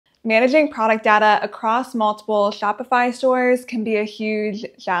Managing product data across multiple Shopify stores can be a huge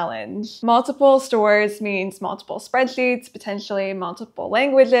challenge. Multiple stores means multiple spreadsheets, potentially multiple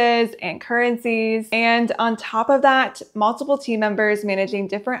languages and currencies, and on top of that, multiple team members managing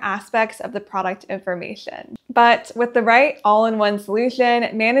different aspects of the product information. But with the right all-in-one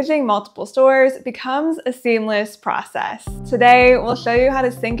solution, managing multiple stores becomes a seamless process. Today, we'll show you how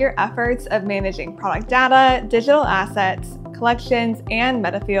to sync your efforts of managing product data, digital assets, collections, and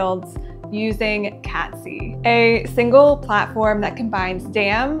meta fields using Catsy, a single platform that combines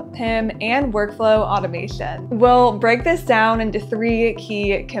DAM, PIM, and workflow automation. We'll break this down into 3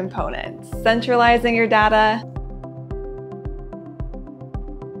 key components: centralizing your data,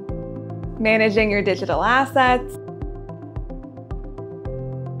 managing your digital assets,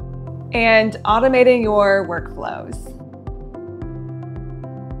 and automating your workflows.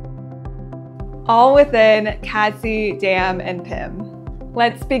 All within Catsy, DAM, and PIM.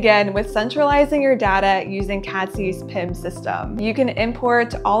 Let's begin with centralizing your data using Catsy's PIM system. You can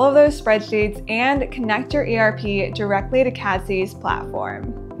import all of those spreadsheets and connect your ERP directly to Catsy's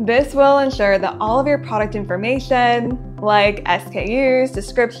platform. This will ensure that all of your product information, like SKUs,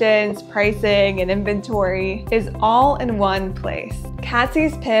 descriptions, pricing, and inventory, is all in one place.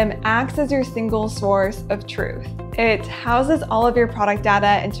 Catsy's PIM acts as your single source of truth. It houses all of your product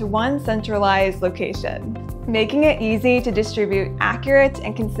data into one centralized location, making it easy to distribute accurate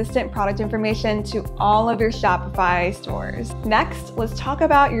and consistent product information to all of your Shopify stores. Next, let's talk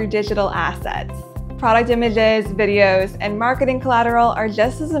about your digital assets. Product images, videos, and marketing collateral are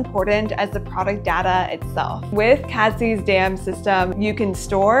just as important as the product data itself. With Catsy's DAM system, you can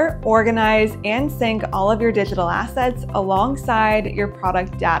store, organize, and sync all of your digital assets alongside your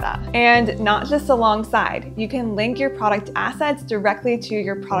product data. And not just alongside, you can link your product assets directly to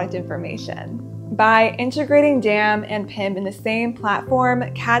your product information. By integrating DAM and PIM in the same platform,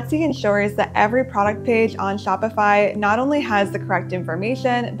 Catsy ensures that every product page on Shopify not only has the correct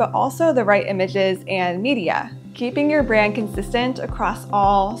information, but also the right images and media, keeping your brand consistent across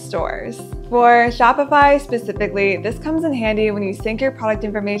all stores. For Shopify specifically, this comes in handy when you sync your product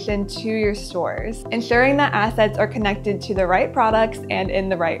information to your stores, ensuring that assets are connected to the right products and in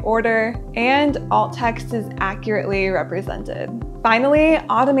the right order, and alt text is accurately represented. Finally,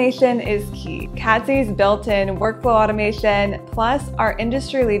 automation is key. Catsy's built-in workflow automation, plus our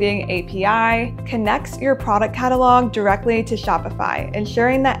industry-leading API, connects your product catalog directly to Shopify,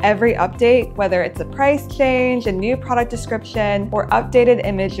 ensuring that every update, whether it's a price change, a new product description, or updated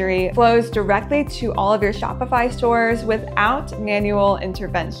imagery, flows directly to all of your Shopify stores without manual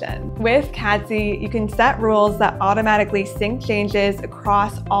intervention. With Catsy, you can set rules that automatically sync changes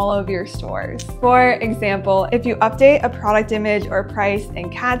across all of your stores. For example, if you update a product image or price in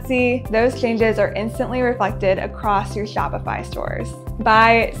Catsy, those changes are instantly reflected across your Shopify stores.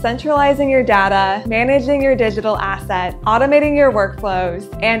 By centralizing your data, managing your digital asset, automating your workflows,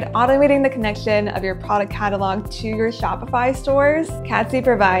 and automating the connection of your product catalog to your Shopify stores, Catsy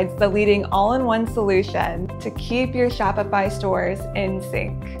provides the leading all-in-one solution to keep your Shopify stores in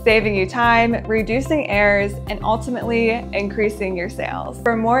sync, saving you time, reducing errors, and ultimately increasing your sales.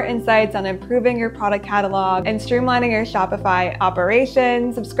 For more insights on improving your product catalog and streamlining your Shopify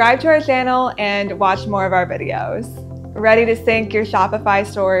operations, subscribe to our channel and watch more of our videos. Ready to sync your Shopify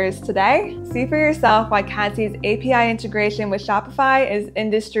stores today? See for yourself why Catsy's API integration with Shopify is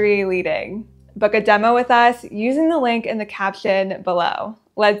industry leading. Book a demo with us using the link in the caption below.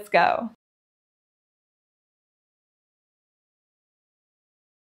 Let's go.